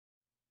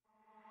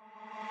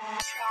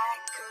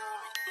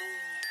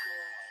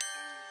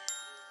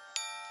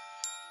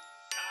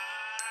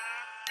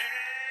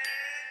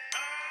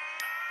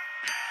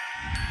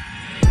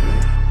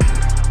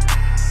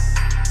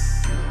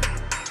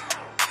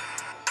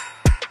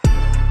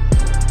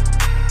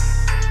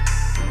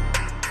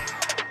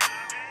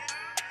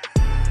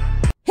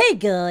Hey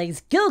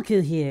guys,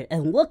 Goku here,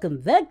 and welcome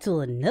back to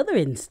another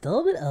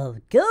installment of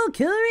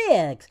Goku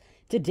Reacts.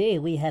 Today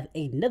we have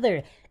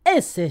another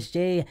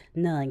SSJ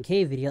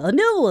 9K video, a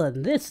new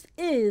one. This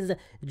is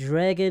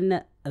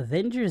Dragon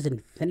Avengers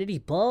Infinity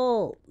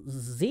Ball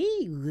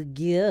Z.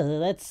 Yeah,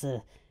 that's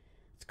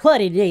it's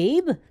quite a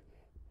name.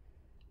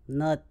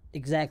 Not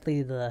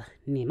exactly the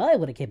name I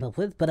would have came up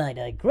with, but I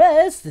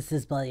digress. This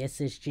is by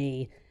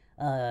SSJ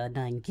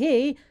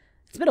 9K.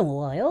 It's been a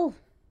while.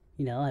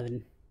 You know,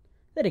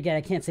 then again,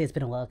 I can't say it's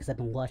been a while because I've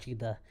been watching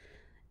the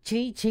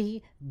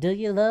Chi-Chi, do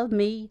you love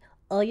me?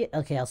 Oh yeah,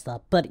 okay, I'll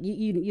stop. But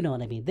you know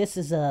what I mean. This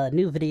is a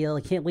new video.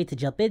 I can't wait to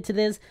jump into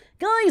this.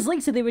 Guys,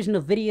 links to the original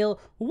video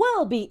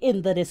will be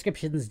in the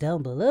descriptions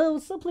down below,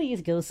 so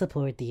please go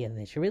support the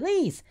official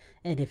release.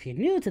 And if you're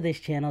new to this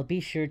channel,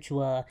 be sure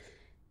to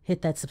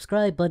hit that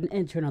subscribe button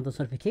and turn on those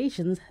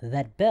notifications,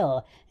 that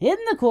bell in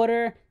the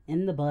corner,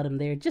 in the bottom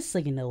there, just so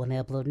you know when I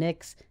upload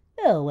next.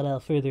 Well,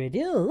 without further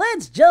ado,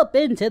 let's jump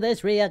into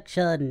this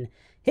reaction.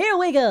 Here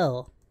we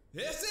go.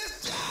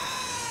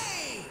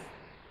 SSJ!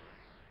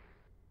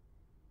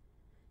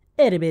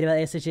 Animated by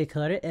SSJ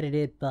Carter,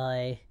 edited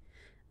by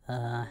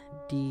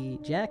D.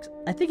 Jax.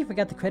 I think he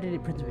forgot to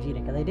credit Prince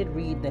Vegeta, because I did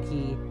read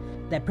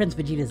that Prince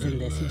Vegeta's in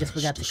this. He just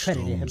forgot to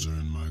credit him. The stones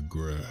are in my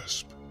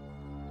grasp,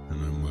 and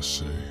I must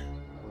say,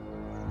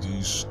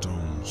 these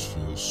stones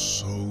feel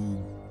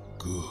so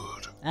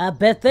good. I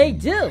bet they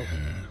do.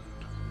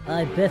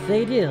 I bet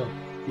they do.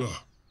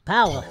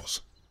 Power.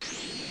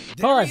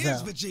 There he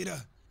is,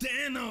 Vegeta.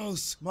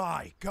 Thanos.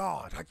 My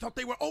God, I thought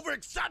they were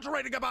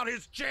over-exaggerating about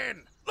his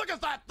chin. Look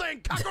at that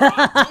thing,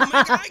 Kakarot. Don't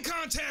make eye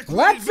contact with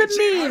Lots it, of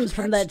Vegeta. memes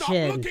from that Stop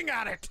chin. looking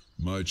at it.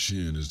 My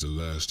chin is the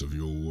last of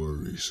your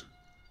worries.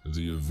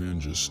 The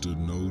Avengers stood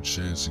no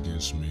chance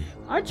against me.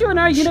 Aren't you in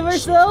our We shall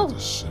universe, suffer though? the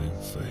same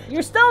fate.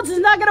 Your stones is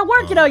not gonna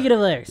work in our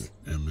universe.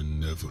 Am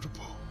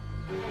inevitable.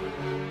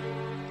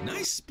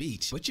 Nice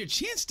speech, but your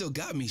chin still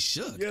got me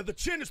shook. Yeah, the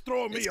chin is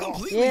throwing me It's off.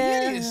 completely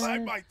Yeah. hideous. I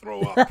might throw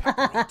up,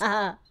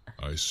 Kakarot.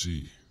 I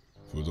see.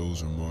 For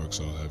those remarks,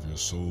 I'll have your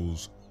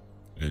souls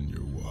and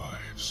your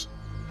wives.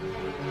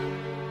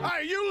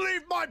 Hey, you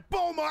leave my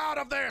Bulma out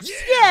of this.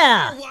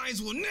 Yeah. Your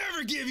wives will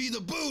never give you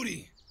the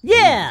booty.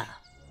 Yeah.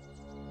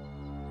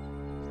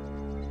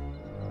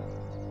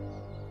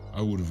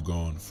 I would have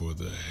gone for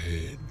the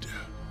head.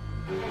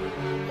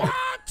 What?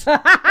 Calm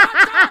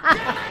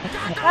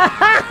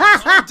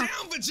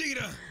down,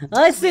 Vegeta.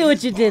 I see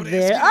what you did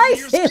there. I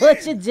see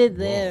what you did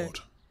there. Lord,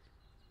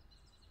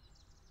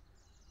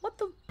 What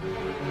the?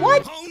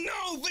 What? Oh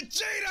no,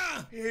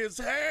 Vegeta! His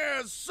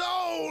hair's so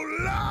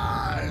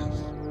lush.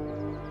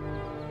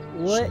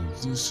 What?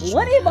 so this is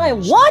What am I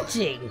happens.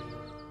 watching?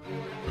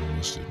 I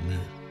must admit,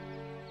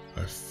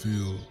 I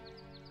feel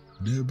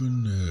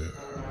debonair.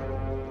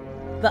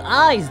 The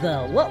eyes,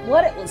 though.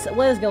 What is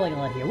going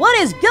on here? What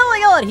is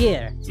going on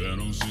here?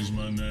 Thanos is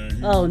my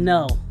name. Oh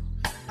no.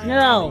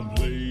 No.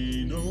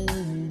 Play no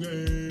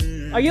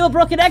game. Are you a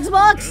broken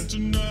Xbox? And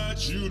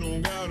tonight you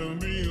don't gotta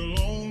be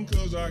alone,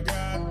 'cause I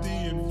got the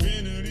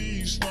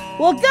Infinity Stone.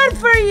 Well, good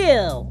for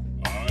you.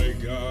 I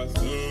got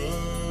the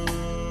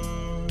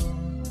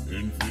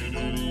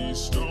Infinity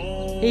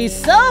Stone. He's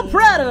so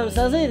proud of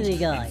himself, isn't he,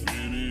 guys?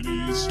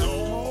 Infinity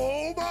Stone.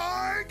 Oh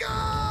my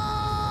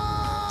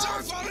God.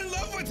 Don't fall in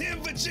love with him,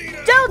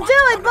 Vegeta. Don't do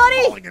it,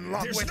 buddy. Falling in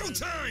love There's with no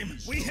time.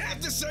 We have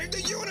to save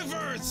the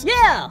universe.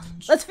 Yeah.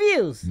 Let's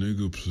fuse.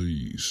 Nigga,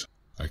 please.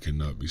 I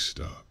cannot be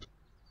stopped.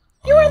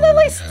 You were I literally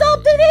already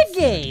stopped have in the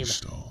in-game. Infinity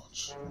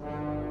Stones.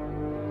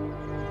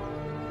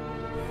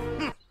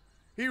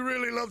 He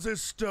really loves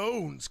his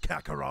stones,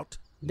 Kakarot.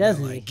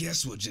 Doesn't Well, I he?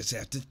 guess we'll just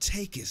have to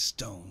take his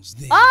stones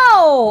then.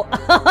 Oh!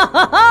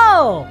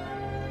 Oh!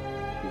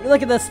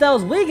 Look at the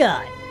stones we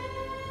got.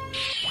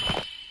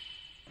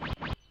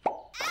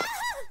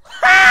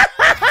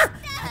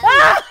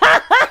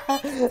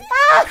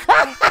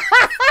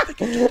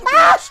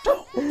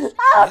 Stones.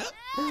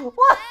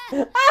 What?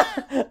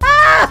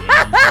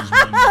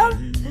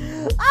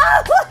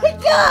 Oh my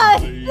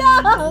God!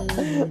 No!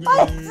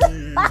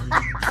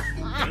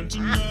 And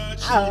tonight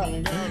you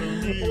don't gotta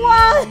be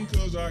What? alone,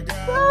 'cause I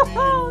got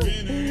the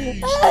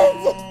Infinity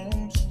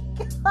Stones.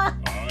 I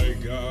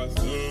got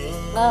the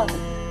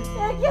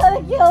You're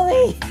gonna kill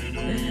me!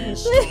 Infinity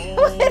Stones.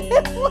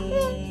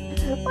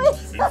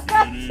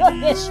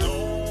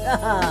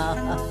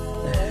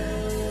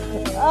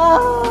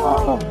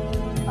 Oh!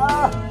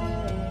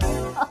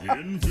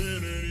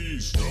 Infinity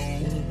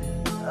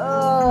Stones.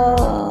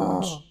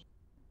 Oh!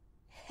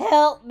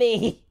 Help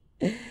me!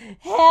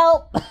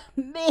 Help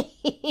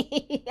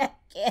me! I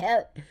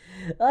can't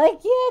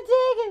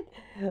take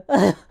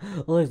it!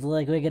 Looks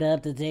like we're gonna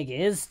have to take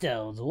his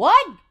stones.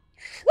 What?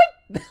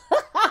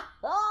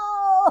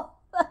 Oh!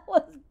 That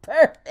was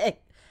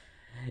perfect!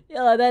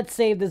 Yeah, that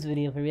saved this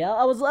video for me.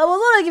 I was a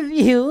little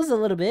confused a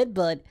little bit,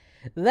 but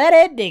that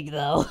ending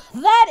though,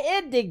 that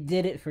ending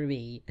did it for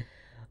me.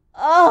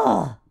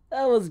 Oh,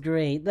 that was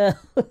great. That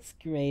was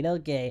great.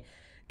 Okay.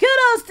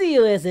 Kudos to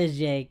you,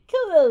 SSJ.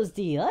 Kudos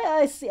to you.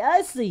 I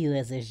see you,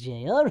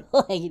 SSJ.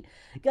 Alright.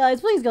 Guys,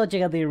 please go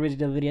check out the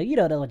original video. You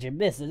don't know what you're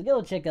missing.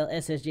 Go check out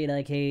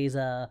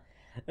SSJ9K's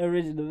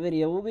original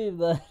video. We'll be in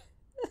the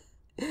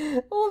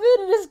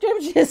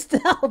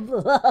description down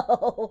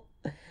below.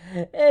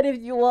 And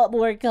if you want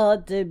more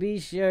content,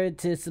 be sure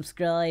to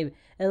subscribe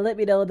and let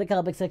me know in the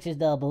comment sections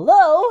down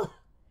below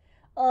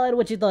on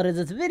what you thought of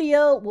this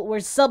video. What were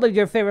some of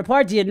your favorite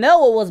parts? You know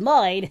what was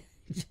mine.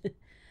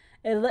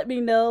 And let me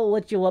know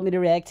what you want me to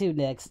react to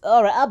next.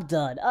 Alright, I'm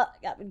done.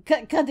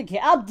 Cut the camera.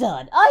 I'm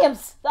done. I am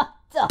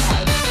done.